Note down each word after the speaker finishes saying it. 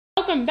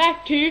welcome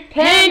back to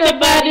Panda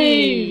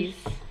Buddies!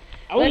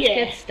 Oh, Let's yeah.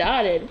 get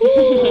started.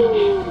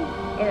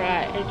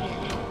 Alright. Okay.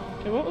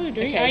 So what we were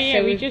doing? Okay, Oh yeah,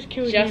 so we just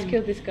killed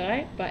this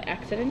guy by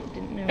accident.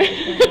 Didn't know what was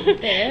going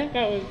on there.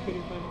 That was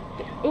pretty funny.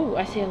 Oh,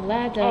 I see a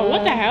ladder. Oh,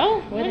 what the hell?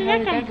 Where the hell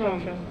did that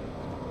come from?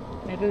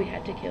 Maybe we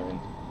had to kill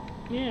him.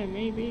 Yeah,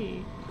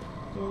 maybe.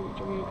 Well,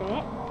 do we go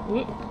up?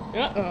 Whoop.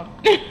 Yeah. Oh.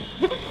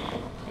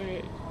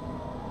 Alright.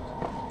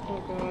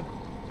 Oh god.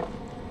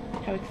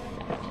 How exciting.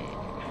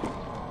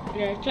 We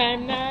gotta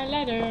climb the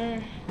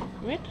ladder.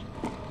 What?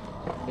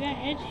 Did our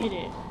heads hit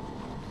it?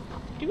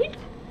 Did we?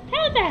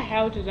 How the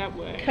hell does that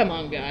work? Come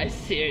on, guys.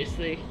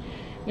 Seriously.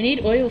 We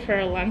need oil for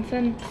our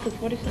lantern. Because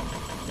what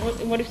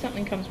if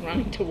something comes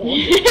running towards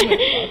us?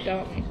 We're fucked,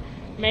 aren't we?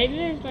 Maybe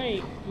there's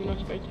like, we're not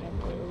supposed to have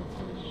oil.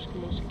 It's just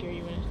more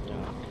scary when it's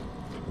dark.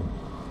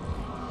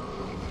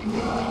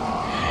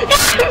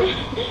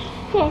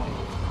 Fuck.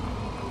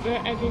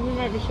 But I think we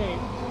might be safe.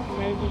 We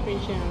might have just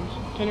been sounds.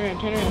 Turn around,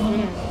 turn around,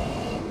 turn around.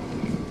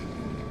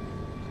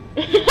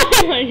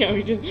 Like how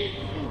we just...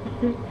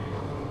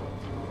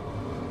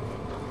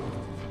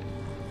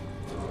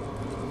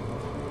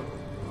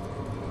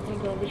 Oh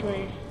god, which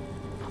way?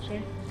 This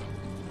way?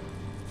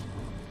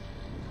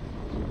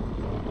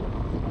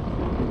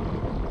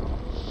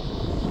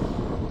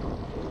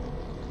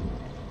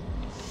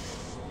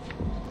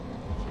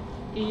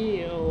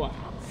 Ew.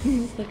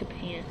 It's like a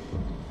penis.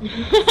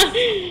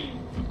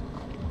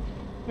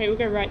 Wait, we'll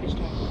go right this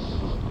time.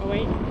 Oh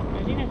wait,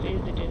 I think that's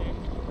the dead end.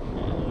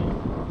 The other way.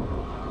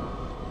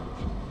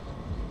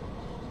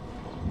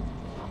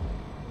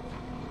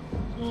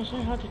 Oh, it's so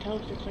hard to tell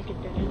if it's like a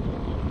dead end or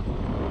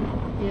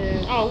not.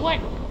 Yeah. Oh, what?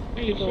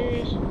 Are you People.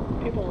 serious?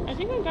 People. I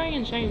think I'm going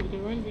insane because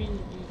we're going to be in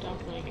the dark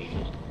for like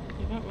ages.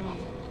 Is that wrong?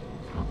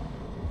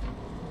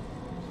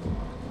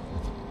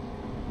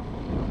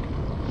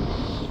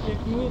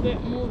 Just move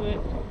it, move it.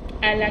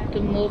 I like to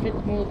move it,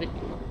 move it.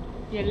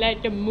 You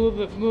like to move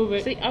it, move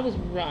it. See, I was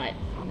right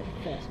in the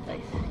first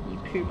place, you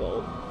poo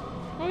ball.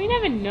 Well, you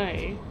never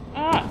know.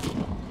 Ah!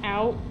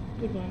 Ow.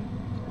 Good one.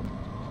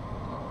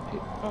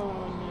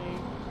 Oh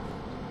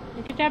no.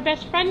 Look at our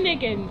best friend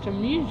again.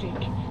 Some music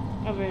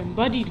of an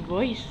embodied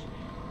voice.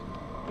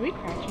 Are we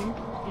crouching?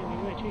 Yeah, we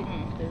were too.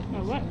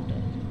 Oh, what?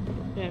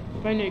 Yeah,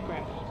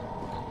 phonograph.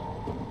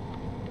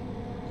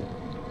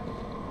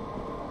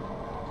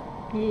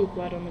 Ooh,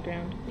 blood on the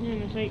ground. Yeah,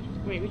 and it's like,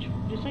 wait, which?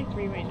 There's like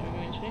 3 ways I'm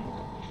going today.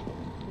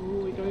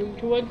 Ooh, we're going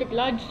towards the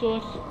blood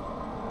source.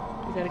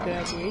 Is that a good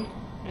idea?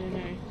 I don't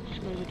know.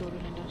 Just close the door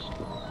behind us.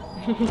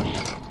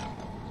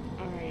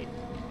 Alright.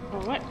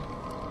 Oh, what?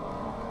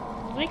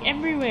 It's like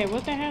everywhere.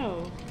 What the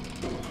hell?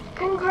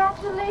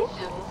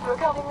 Congratulations for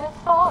coming this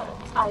far.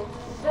 I'm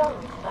so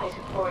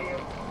excited for you.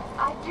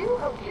 I do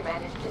hope you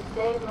managed to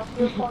save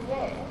Monsieur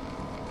Fournier.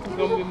 There's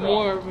gonna be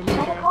more of them And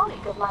a here.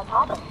 colleague of my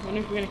papa. I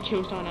wonder if we're gonna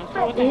kill someone else.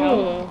 Oh, what the hell?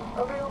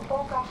 Ooh. A real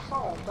bon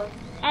garçon, but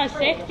Oh,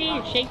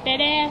 sexy. Shake that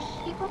ass.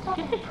 he puts on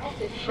an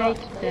impressive Shake front.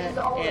 This is that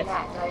all an ass.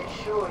 act, I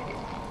assure you.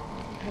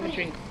 Have a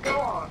drink. Go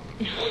on.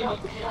 We are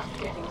just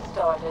getting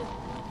started.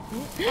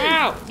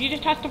 Ow! You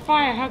just touched the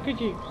fire. How could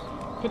you?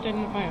 Put that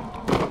in the fire.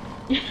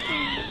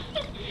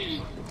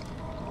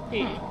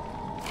 Hey.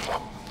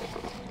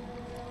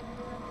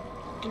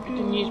 It's a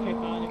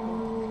newspaper article.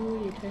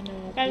 Ooh, you turned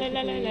out. La la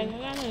la la la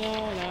la la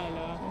la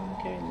la. I'm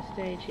carrying the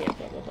stage here,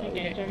 blah blah blah.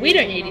 Okay, We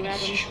don't need so we're allowed on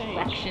the stage.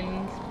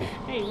 instructions.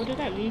 Hey, what did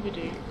that lever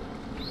do?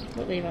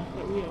 What lever?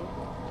 That wheel.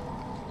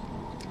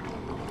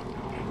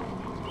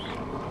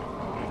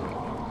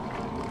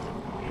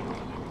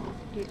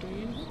 Did it do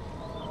anything?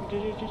 What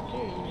did it just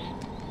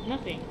do?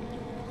 Nothing.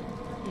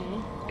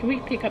 No. Can we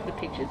pick up the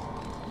pictures?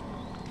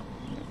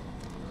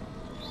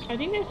 I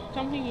think there's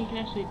something you can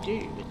actually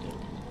do with the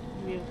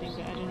wheel thing,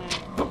 but I don't know.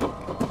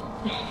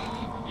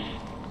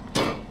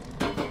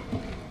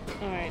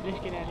 Alright, let's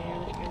get out of here.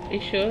 Let's go. Are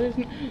you sure there's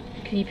no...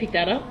 Can you pick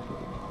that up?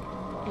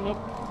 Nope.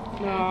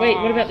 No. Wait,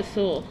 what about the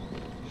saw?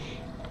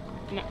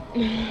 No. Are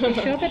you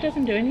sure that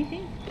doesn't do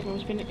anything? We'll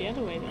spin it the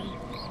other way then.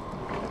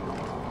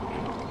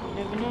 You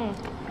never know.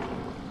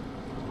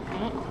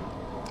 No.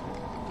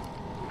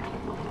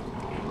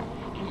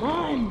 Come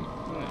on!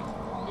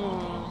 No.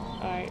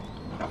 Alright.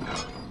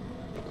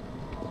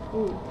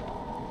 Ooh.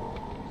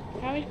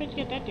 How are we supposed to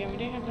get that down? We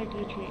don't have like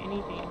literally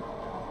anything.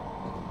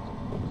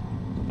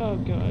 Oh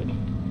god.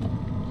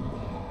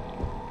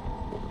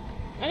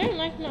 I don't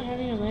like not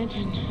having a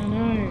lantern. I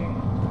know.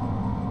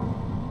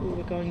 Ooh,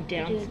 we're going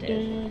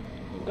downstairs.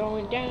 We're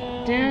going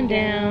down. Down,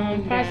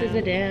 down. Prices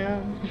are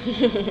down.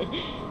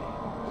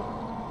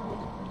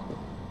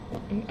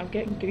 I'm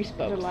getting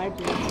goosebumps. The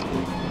library.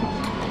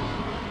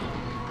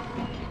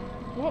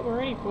 What? We're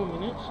already 4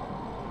 minutes.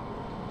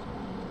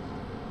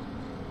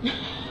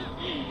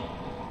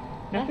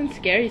 Nothing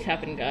scary's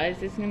happened, guys.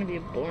 This is going to be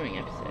a boring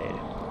episode.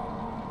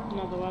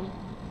 Another one.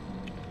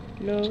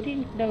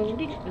 Loading,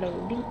 loading,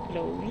 loading,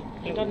 loading.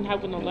 It doesn't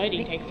help when the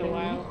loading takes a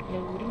while.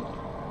 Loading.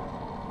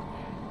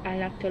 I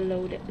like to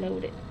load it,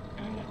 load it.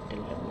 I like to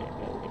load it,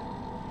 load it.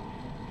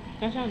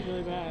 That sounds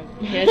really bad.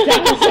 Yeah, it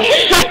sounds like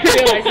I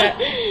realised that.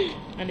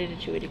 I need a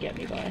chewy to get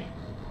me by.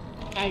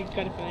 I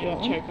got a feeling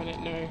I'll choke on it.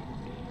 No.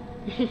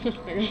 I got a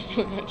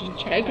feeling I'll just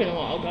choke Taken on a it.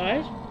 while,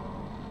 guys.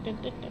 It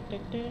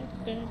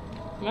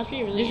must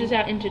be really. This is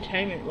our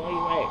entertainment while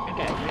you wait.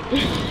 Okay.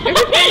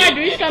 Every time I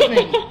do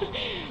something.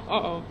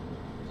 Uh-oh.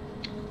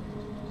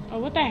 Oh,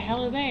 what the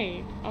hell are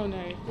they? Oh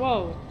no.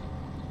 Whoa.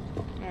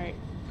 Alright.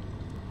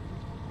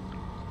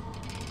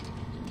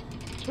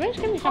 So there's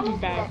gonna be something On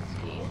this bad.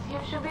 next piece, you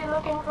should be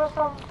looking for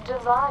some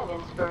divine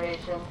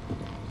inspiration.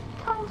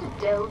 Time to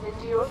delve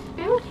into your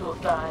spiritual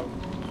side.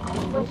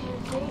 What do you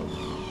think?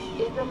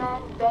 Is the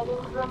man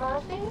begging for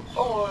mercy,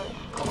 or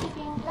is he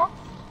being blessed?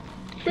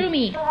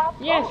 Broomy. Perhaps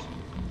Yes. both.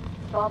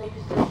 Father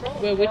used to say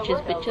We're there witches, were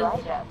no bitches.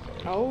 right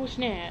answers. Oh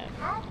snap.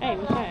 Have Hey,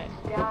 the what's light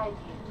that? guide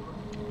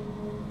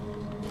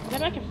Is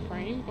that like a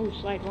frame? Oh,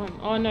 slide 1.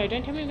 Oh no,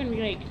 don't tell me we're gonna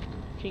be like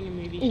seeing a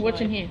movie. Ooh,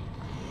 what's in slide.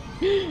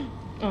 here?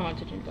 Oh,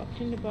 it's a tin box.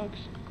 Tinder box.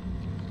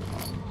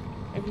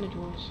 Open the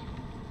doors.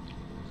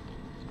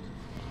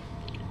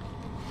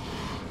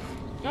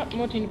 Oh,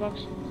 more tinder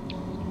box.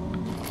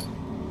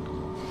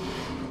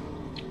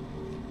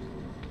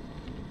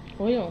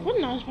 Oil.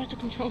 Wasn't I supposed to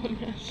control the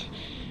mess?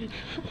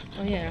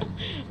 Oh yeah.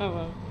 Oh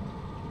well.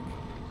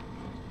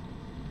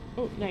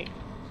 Oh, no.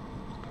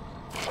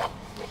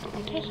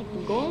 The test has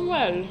been going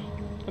well.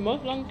 The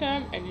most long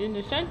term and in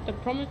the sense the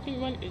promising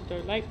one is the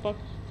light box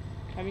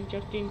having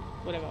Justine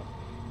whatever.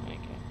 Okay.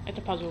 It's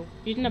a puzzle.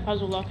 Using the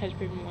puzzle lock has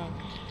proven well.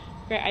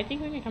 Great, I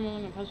think we can come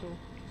along a puzzle.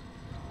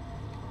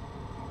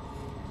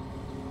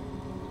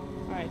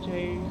 Alright, so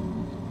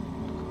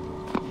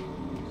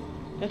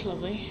that's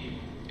lovely.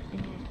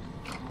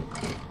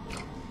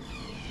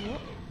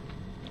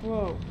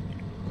 Whoa.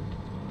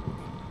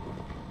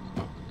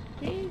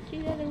 Please see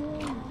the other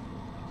room.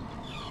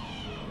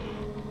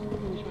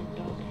 Where's my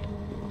dog?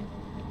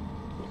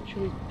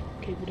 Should we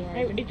keep the door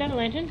Hey, open? is that a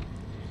lantern?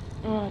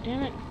 Oh,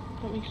 damn it.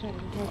 Got me excited.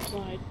 There's no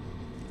slide.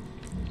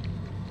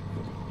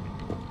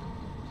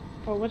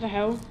 Oh, what the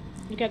hell?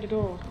 Look at the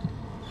door.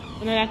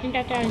 Oh no, I think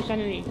that's our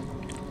insanity.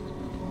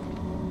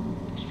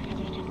 Just because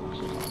there's 10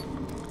 boxes.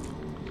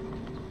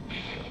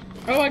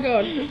 Oh my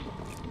god. Is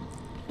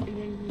there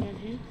anything down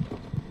here?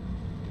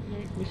 No.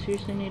 We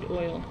seriously need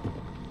oil.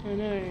 Oh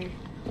no.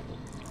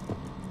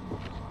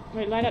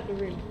 Wait, light up the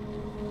room.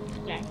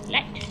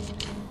 Light.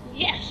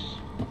 Yes!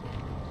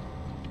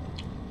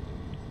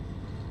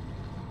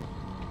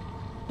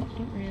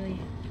 Don't really.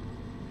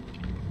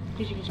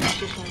 Guess you can smash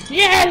this one.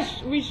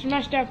 Yes! We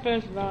smashed our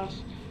first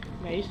vase.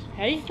 Vase?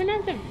 How do you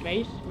pronounce it?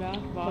 Vase? Vase?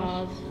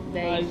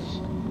 Vase.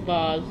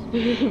 Vase.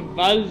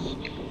 Vase.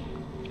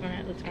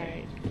 Alright, let's go.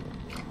 Alright.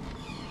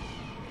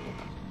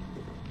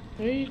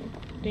 Those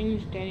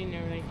things standing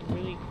there are like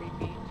really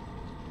creepy.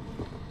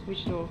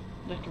 Which door?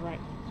 Left or right?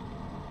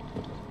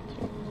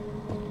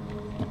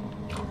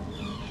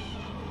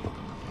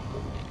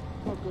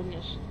 Oh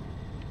goodness.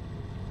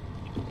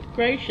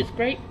 Gracious,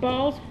 great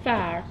balls of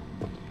fire.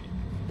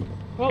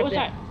 What was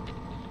there. that?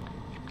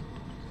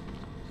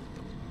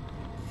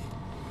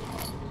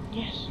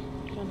 Yes,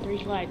 found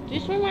 3 slides.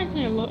 This one reminds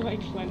me a lot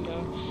like Slender.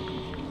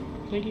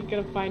 I think he's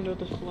gonna find all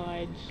the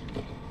slides.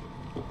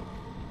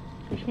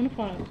 I just want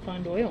to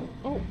find oil.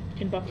 Oh,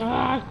 Tin box.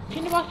 ah,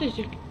 tinderboxes,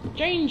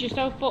 exchange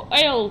yourself for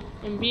oil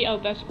and be our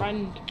best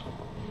friend.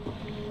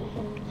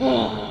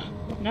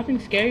 Nothing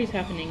scary is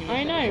happening in this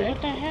I know, episode.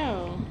 what the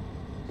hell?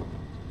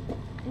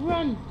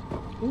 Run!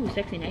 Ooh,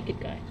 sexy naked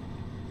guy.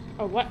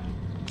 Oh, what?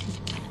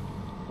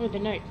 Oh, the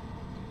note.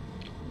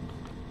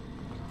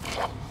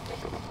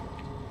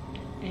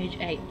 Age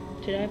 8.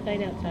 Today I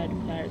played outside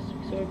with Clarice.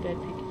 We saw a bird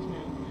pick its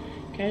smell.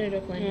 Carried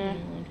it off landing on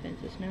the lawn fence.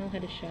 The smell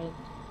had a shell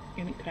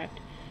and it cracked.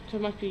 So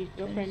it must be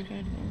girlfriend.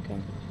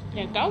 Girlfriend.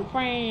 Yeah,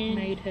 girlfriend!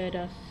 Maid heard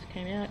us.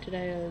 Came out.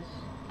 Today I was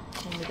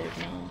on with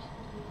open arms.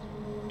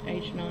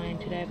 Age 9.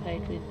 Today I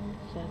played with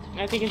Slug.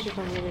 I think it's just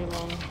a really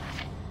long.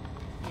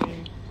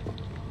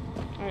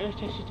 Alright, let's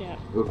test it out.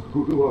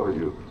 Who are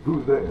you?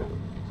 Who's there?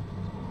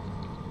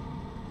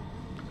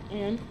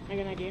 And I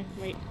got an idea.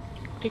 Wait,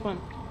 pick one.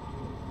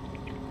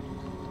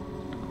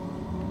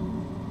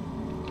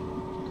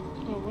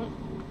 Oh, what?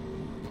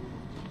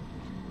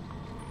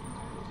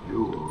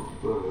 You'll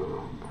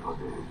burn for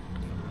this.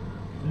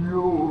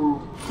 You'll...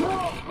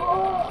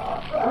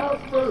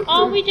 Have mercy.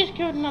 Oh, we just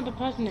killed another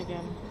person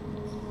again.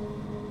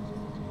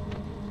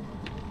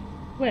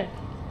 Where?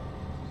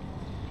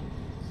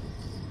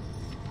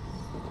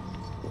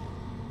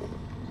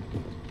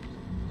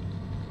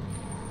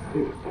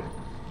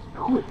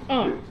 Quick.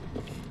 Oh.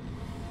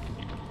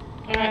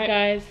 Alright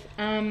guys,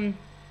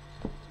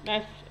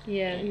 That's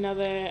yeah.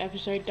 another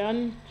episode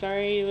done.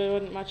 Sorry, there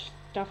wasn't much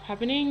stuff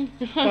happening.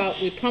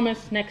 But we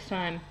promise next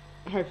time.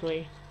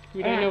 Hopefully.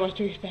 We don't Alright. know what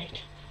to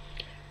expect.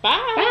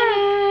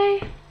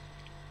 Bye!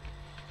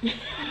 Bye!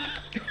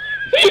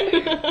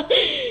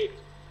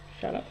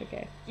 Shut up,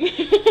 okay.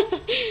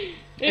 It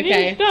Okay.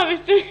 didn't stop.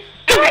 It's still...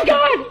 Oh my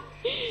god!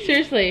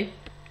 Seriously.